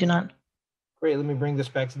 Chair, we do not. Great. Let me bring this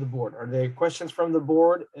back to the board. Are there questions from the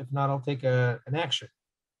board? If not, I'll take an action.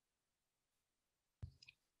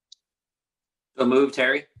 So moved,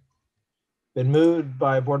 Terry. Been moved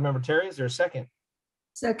by Board Member Terry. Is there a second?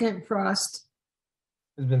 Second, Frost.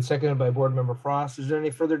 Has been seconded by Board Member Frost. Is there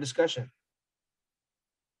any further discussion?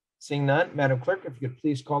 Seeing none, Madam Clerk, if you could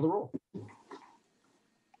please call the roll.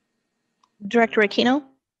 Director Aquino,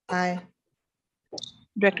 Aye.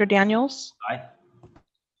 Director Daniels, Aye.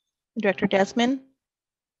 Director Desmond,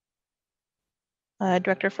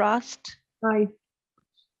 Director Frost, Aye.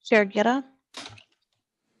 Chair Guerra,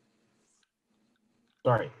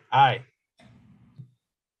 Sorry. Aye.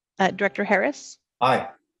 Director Harris, Aye.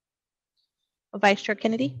 Vice Chair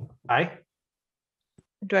Kennedy, Aye.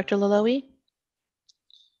 Director Laloe,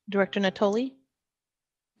 Director Natoli,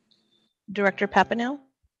 Director Papineau,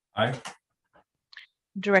 Aye.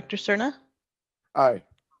 Director Cerna, Aye.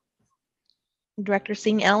 Director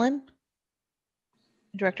Singh Allen,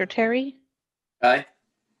 Director Terry, Aye.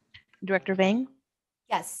 Director Vang.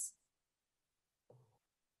 Yes.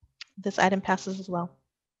 This item passes as well.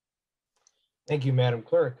 Thank you, Madam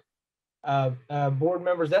Clerk. Board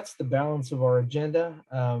members, that's the balance of our agenda.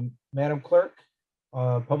 Madam Clerk,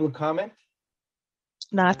 public comment?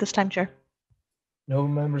 Not at this time, Chair. No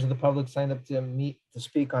members of the public signed up to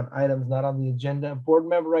speak on items not on the agenda. Board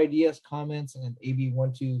member ideas, comments, and AB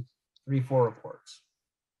 1234 reports.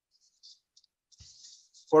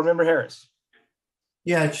 Board member Harris.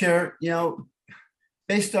 Yeah, Chair,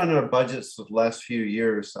 based on our budgets of the last few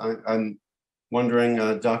years, I'm wondering,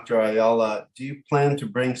 Dr. Ayala, do you plan to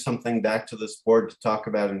bring something back to this board to talk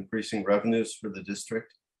about increasing revenues for the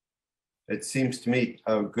district? It seems to me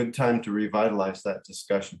a good time to revitalize that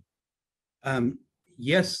discussion.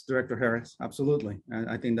 Yes, Director Harris, absolutely.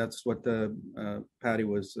 I think that's what Patty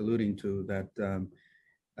was alluding to, that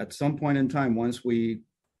at some point in time, once we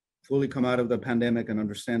fully come out of the pandemic and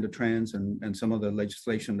understand the trends and some of the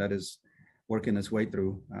legislation that is working its way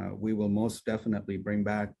through, we will most definitely bring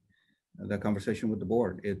back the conversation with the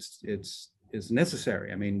board. It's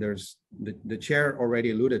necessary. I mean, there's the chair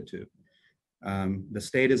already alluded to. The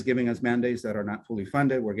state is giving us mandates that are not fully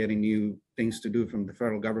funded. We're getting new things to do from the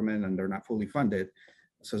federal government and they're not fully funded.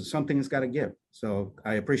 So something's got to give. So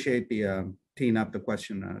I appreciate the teeing up the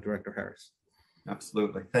question, Director Harris.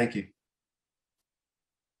 Absolutely. Thank you.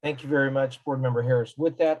 Thank you very much, Board Member Harris.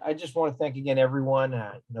 With that, I just want to thank again everyone.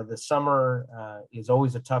 The summer is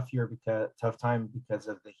always a tough time because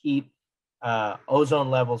of the heat.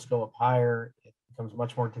 Ozone levels go up higher. It becomes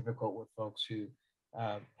much more difficult with folks who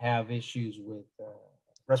have issues with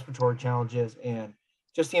respiratory challenges and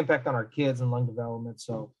just the impact on our kids and lung development.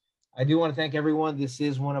 So I do want to thank everyone. This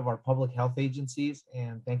is one of our public health agencies,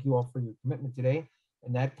 and thank you all for your commitment today.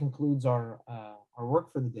 And that concludes our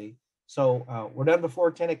work for the day. So we're done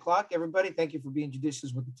before 10 o'clock. Everybody, thank you for being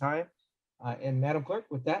judicious with the time. And Madam Clerk,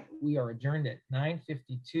 with that, we are adjourned at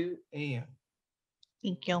 9:52 a.m.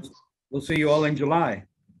 Thank you. We'll see you all in July.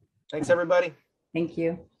 Thanks, everybody. Thank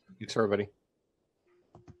you. Thanks, everybody.